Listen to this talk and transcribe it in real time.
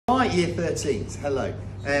Right, year 13s, hello.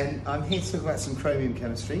 I'm here to talk about some chromium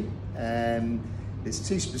chemistry. There's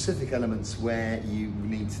two specific elements where you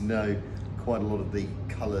need to know quite a lot of the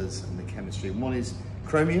colours and the chemistry. One is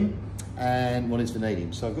chromium and one is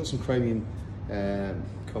vanadium. So I've got some chromium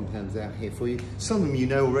compounds out here for you. Some of them you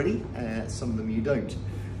know already, some of them you don't.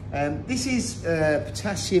 This is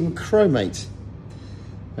potassium chromate.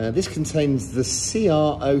 This contains the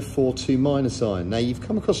CrO42- ion. Now you've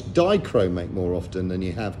come across dichromate more often than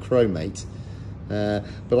you have chromate,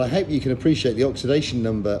 but I hope you can appreciate the oxidation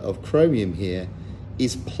number of chromium here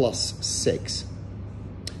is +6.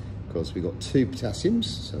 Of course, we've got two potassiums,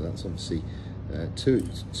 so that's obviously two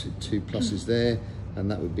pluses there, and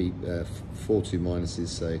that would be 4 2 minuses,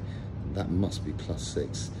 so that must be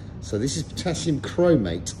 +6. So this is potassium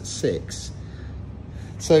chromate 6.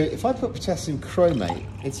 So if I put potassium chromate,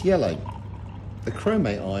 it's yellow. The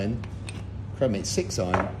chromate ion, chromate 6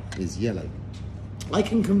 ion, is yellow. I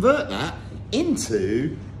can convert that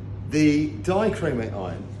into the dichromate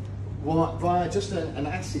ion via just an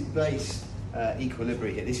acid-base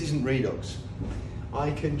equilibria here. This isn't redox.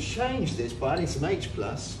 I can change this by adding some H+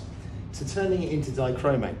 to turning it into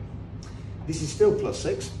dichromate. This is still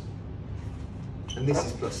 +6, and this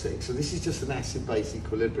is +6. So this is just an acid-base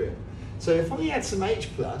equilibrium. So if I add some H+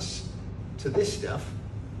 to this stuff,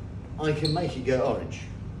 I can make it go orange.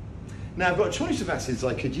 Now I've got a choice of acids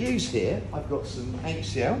I could use here. I've got some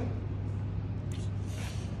HCl,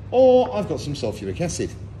 or I've got some sulfuric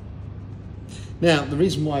acid. Now the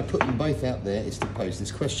reason why I put them both out there is to pose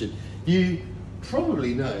this question. You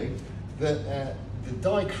probably know that the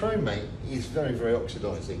dichromate is very, very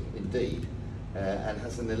oxidizing indeed, and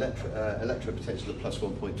has an electrode potential of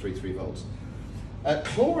 +1.33 volts.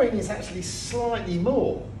 Chlorine is actually slightly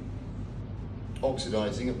more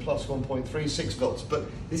oxidizing at +1.36 volts, but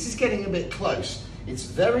this is getting a bit close. It's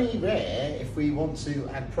very rare if we want to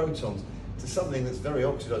add protons to something that's very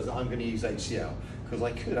oxidized that I'm going to use HCl, because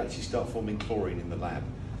I could actually start forming chlorine in the lab.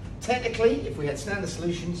 Technically, if we had standard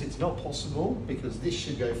solutions, it's not possible, because this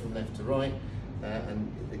should go from left to right, and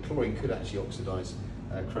the chlorine could actually oxidize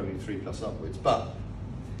chromium 3+ upwards, but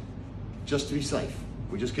just to be safe,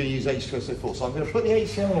 we're just going to use H2SO4. So I'm going to put the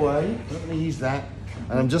HCl away, I'm not going to use that,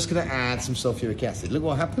 and I'm just going to add some sulfuric acid. Look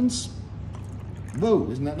what happens.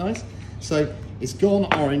 Whoa, isn't that nice? So it's gone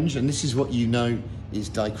orange, and this is what you know is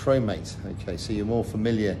dichromate. Okay, so you're more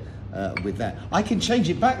familiar with that. I can change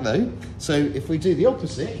it back though. So if we do the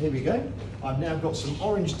opposite, here we go. I've now got some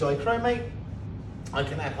orange dichromate. I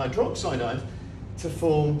can add hydroxide ion to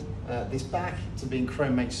form this back to being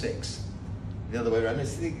chromate 6. The other way around.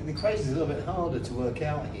 The equation is a little bit harder to work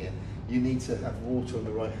out here. You need to have water on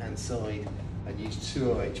the right hand side and use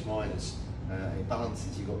 2OH-. It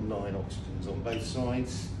balances, you've got 9 oxygens on both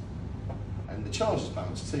sides. And the charge is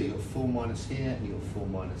balanced too. You've got 4- here and you've got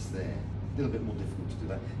 4- there. A little bit more difficult to do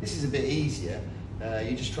that. This is a bit easier.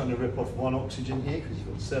 You're just trying to rip off 1 oxygen here because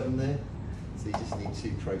you've got 7 there. So you just need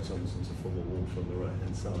 2 protons and to form a water on the right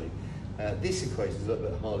hand side. This equation is a little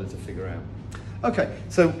bit harder to figure out. Okay,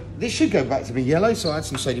 so this should go back to being yellow, so I add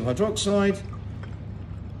some sodium hydroxide,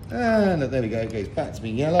 and there we go, it goes back to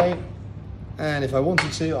being yellow. And if I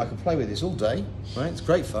wanted to, I could play with this all day, right? It's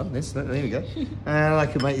great fun, this, there we go. And I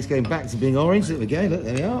could make this going back to being orange, there we go, look,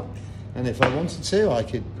 there we are. And if I wanted to, I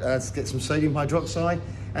could get some sodium hydroxide,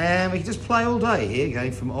 and we could just play all day here,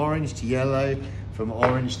 going from orange to yellow, from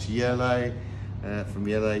orange to yellow, from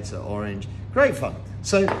yellow to orange. Great fun.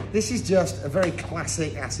 So this is just a very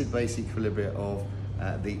classic acid-base equilibria of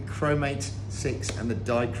the chromate 6 and the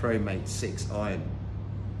dichromate 6 ion.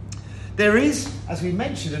 There is, as we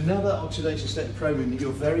mentioned, another oxidation state of chromium that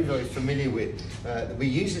you're very, very familiar with. We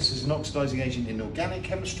use this as an oxidizing agent in organic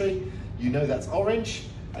chemistry. You know that's orange,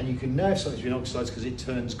 and you can know if something's been oxidized because it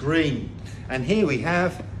turns green. And here we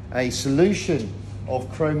have a solution of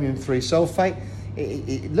chromium 3 sulfate.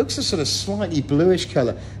 It looks a sort of slightly bluish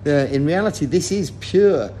colour. In reality, this is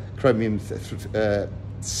pure chromium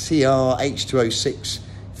CrH2O6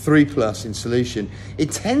 3+ in solution.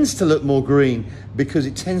 It tends to look more green because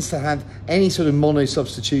it tends to have any sort of mono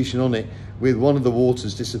substitution on it with one of the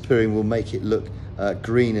waters disappearing will make it look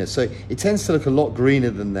greener. So it tends to look a lot greener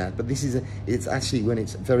than that, but this is it's actually, when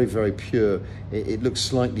it's very, very pure, it looks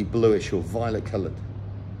slightly bluish or violet coloured.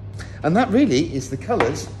 And that really is the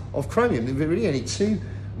colours of chromium. There are really only 2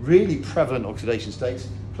 really prevalent oxidation states,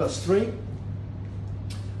 +3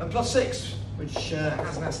 and +6, which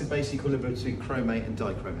has an acid-base equilibrium between chromate and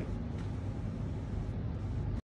dichromate.